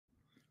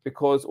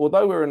because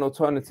although we're an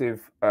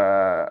alternative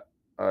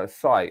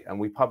site and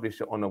we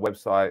publish it on a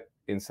website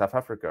in South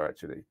Africa,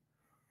 actually,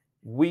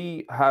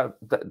 we have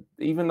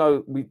even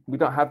though we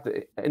don't have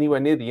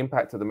anywhere near the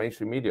impact of the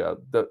mainstream media,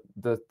 the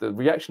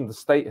reaction of the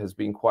state has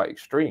been quite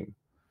extreme.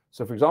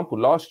 So, for example,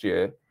 last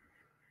year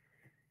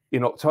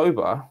in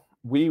October,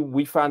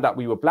 we found out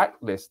we were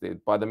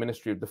blacklisted by the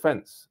Ministry of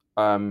Defence.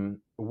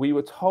 We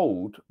were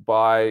told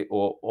by,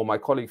 or my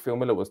colleague Phil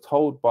Miller was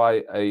told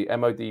by a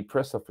MOD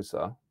press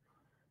officer,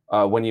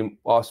 when you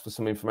asked for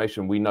some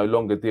information, we no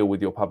longer deal with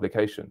your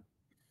publication.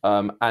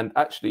 And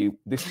actually,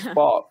 this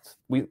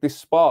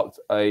sparked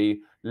a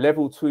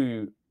level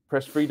 2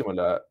 press freedom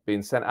alert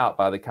being sent out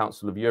by the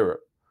Council of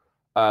Europe,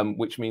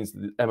 which means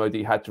the MOD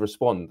had to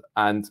respond.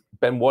 And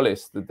Ben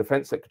Wallace, the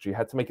Defence Secretary,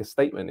 had to make a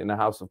statement in the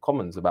House of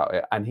Commons about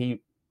it, and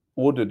he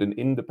ordered an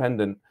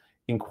independent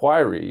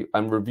inquiry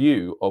and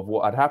review of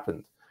what had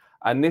happened.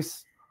 And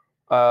this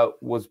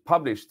was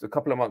published a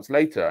couple of months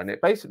later, and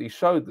it basically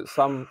showed that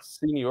some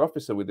senior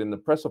officer within the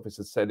press office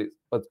had said it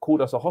had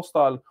called us a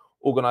hostile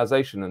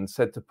organization and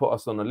said to put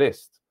us on a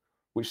list,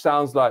 which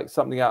sounds like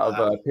something out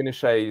of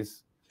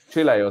Pinochet's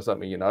Chile or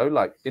something, you know,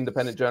 like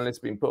independent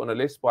journalists being put on a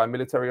list by a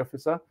military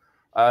officer.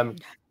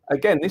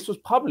 Again, this was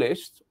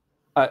published.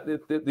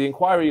 The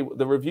inquiry,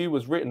 the review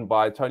was written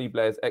by Tony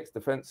Blair's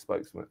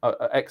ex-spokesman,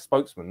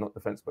 not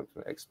defense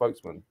spokesman,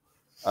 ex-spokesman.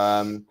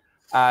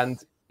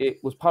 And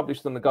it was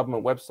published on the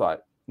government website.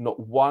 Not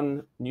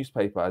one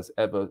newspaper has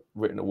ever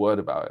written a word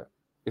about it.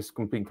 It's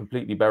been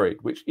completely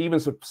buried, which even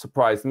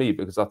surprised me,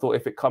 because I thought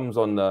if it comes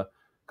on the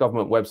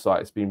government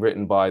website, it's been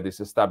written by this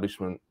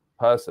establishment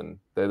person,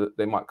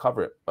 they might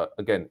cover it. But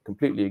again,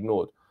 completely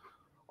ignored.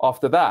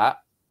 After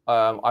that,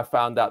 I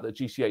found out that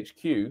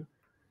GCHQ,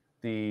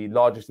 the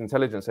largest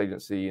intelligence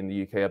agency in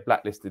the UK, had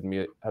blacklisted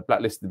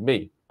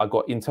me. I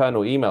got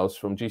internal emails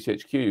from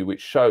GCHQ which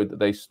showed that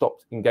they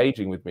stopped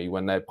engaging with me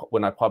when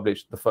I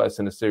published the first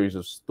in a series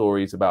of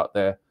stories about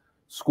their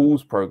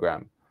schools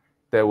program.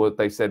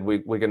 They said we're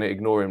going to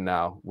ignore him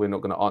now. We're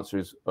not going to answer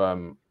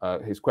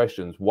his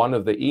questions. One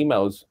of the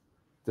emails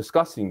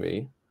discussing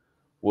me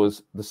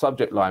was, the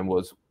subject line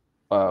was,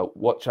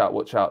 "Watch out,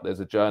 watch out! There's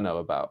a journo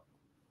about."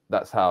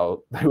 That's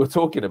how they were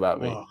talking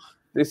about me. Wow.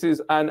 This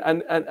is and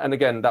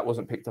again, that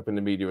wasn't picked up in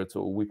the media at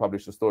all. We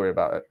published a story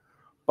about it.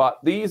 But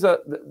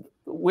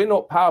we're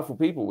not powerful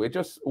people. We're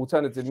just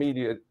alternative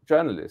media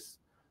journalists.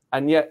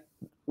 And yet,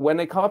 when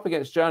they come up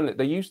against journalists,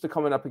 they're used to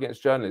coming up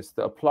against journalists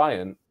that are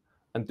pliant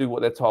and do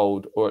what they're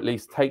told, or at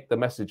least take the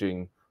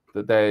messaging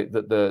that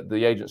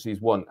the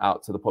agencies want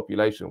out to the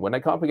population. When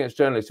they come up against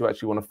journalists who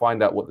actually want to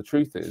find out what the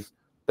truth is,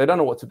 they don't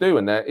know what to do.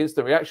 And their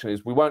instant reaction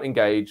is, we won't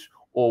engage,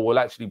 or we'll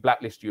actually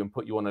blacklist you and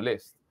put you on a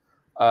list.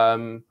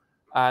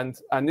 And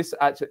this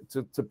actually,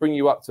 to bring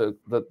you up to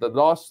the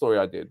last story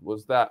I did,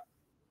 was that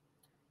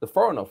the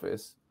Foreign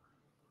Office,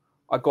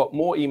 I got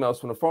more emails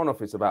from the Foreign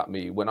Office about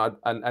me when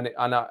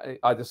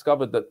I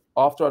discovered that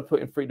after I'd put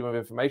in Freedom of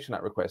Information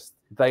Act request,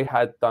 they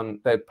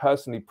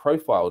personally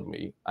profiled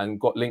me and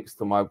got links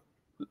to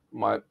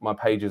my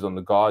pages on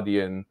The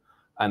Guardian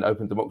and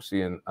Open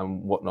Democracy and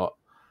whatnot.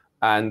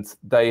 And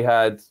they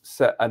had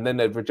and then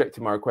they'd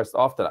rejected my request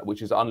after that,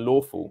 which is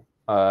unlawful.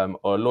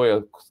 Or a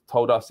lawyer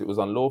told us it was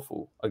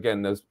unlawful.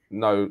 Again, there's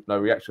no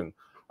reaction.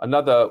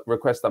 Another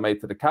request I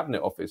made to the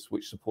Cabinet Office,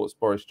 which supports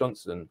Boris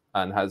Johnson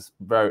and has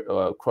very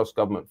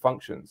cross-government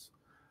functions,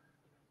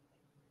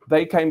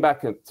 they came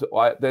back and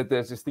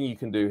there's this thing you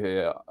can do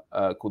here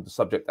called the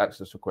subject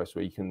access request,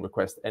 where you can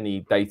request any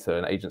data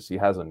an agency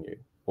has on you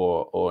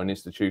or an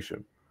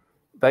institution.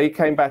 They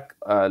came back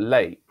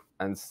late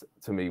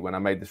to me when I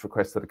made this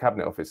request to the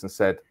Cabinet Office and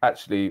said,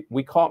 actually,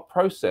 we can't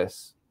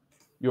process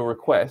your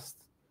request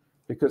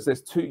because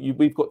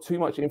we've got too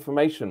much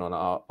information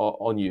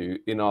on you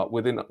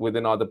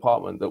within our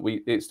department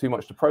that it's too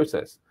much to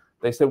process.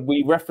 They said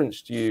we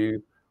referenced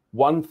you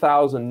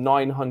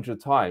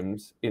 1,900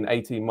 times in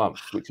 18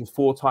 months, which is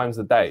 4 times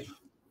a day.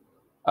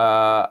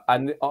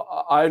 And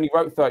I only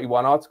wrote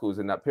 31 articles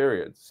in that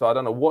period, so I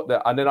don't know what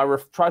and then I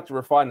tried to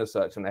refine the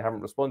search and they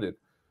haven't responded.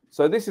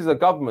 So this is a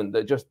government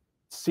that just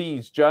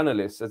sees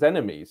journalists as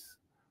enemies,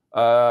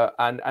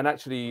 and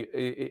actually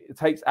it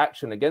takes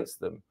action against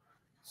them.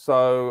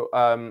 So,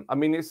 I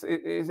mean,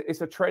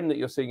 it's a trend that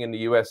you're seeing in the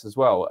US as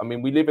well. I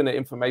mean, we live in an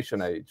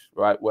information age,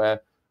 right,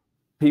 where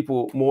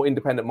more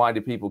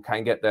independent-minded people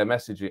can get their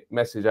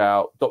message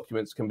out.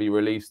 Documents can be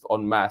released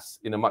en masse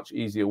in a much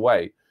easier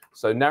way.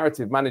 So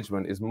narrative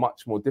management is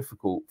much more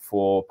difficult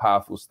for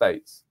powerful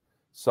states.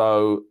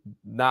 So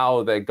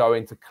now they're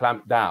going to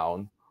clamp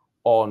down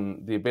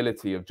on the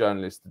ability of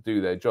journalists to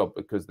do their job,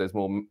 because there's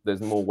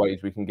more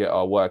ways we can get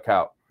our work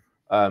out.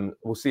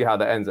 We'll see how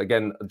that ends.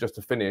 Again, just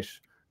to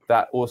finish,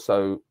 that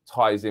also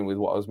ties in with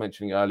what I was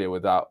mentioning earlier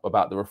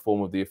about the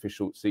reform of the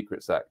Official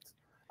Secrets Act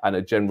and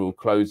a general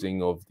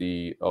closing of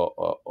the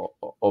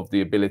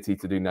ability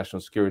to do national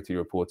security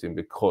reporting,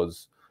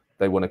 because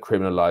they want to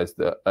criminalize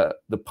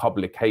the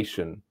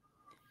publication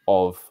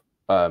of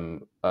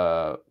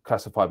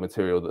classified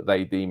material that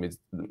they deem is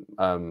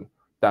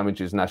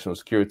damages national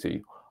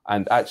security.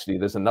 And actually,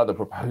 there's another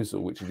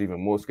proposal which is even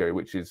more scary,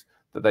 which is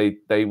that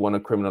they want to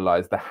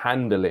criminalize the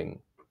handling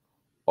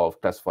of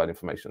classified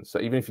information. So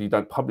even if you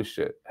don't publish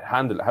it,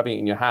 having it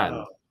in your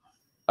hand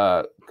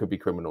could be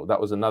criminal. That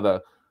was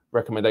another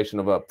recommendation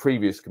of a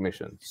previous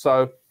commission.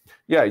 So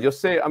yeah, you'll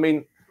see. I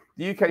mean,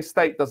 the UK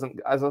state doesn't,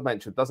 as I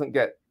mentioned, doesn't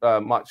get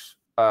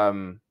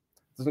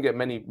doesn't get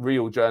many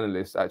real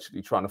journalists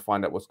actually trying to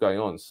find out what's going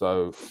on.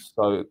 So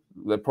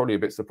they're probably a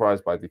bit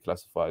surprised by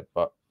Declassified,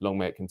 but long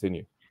may it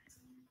continue.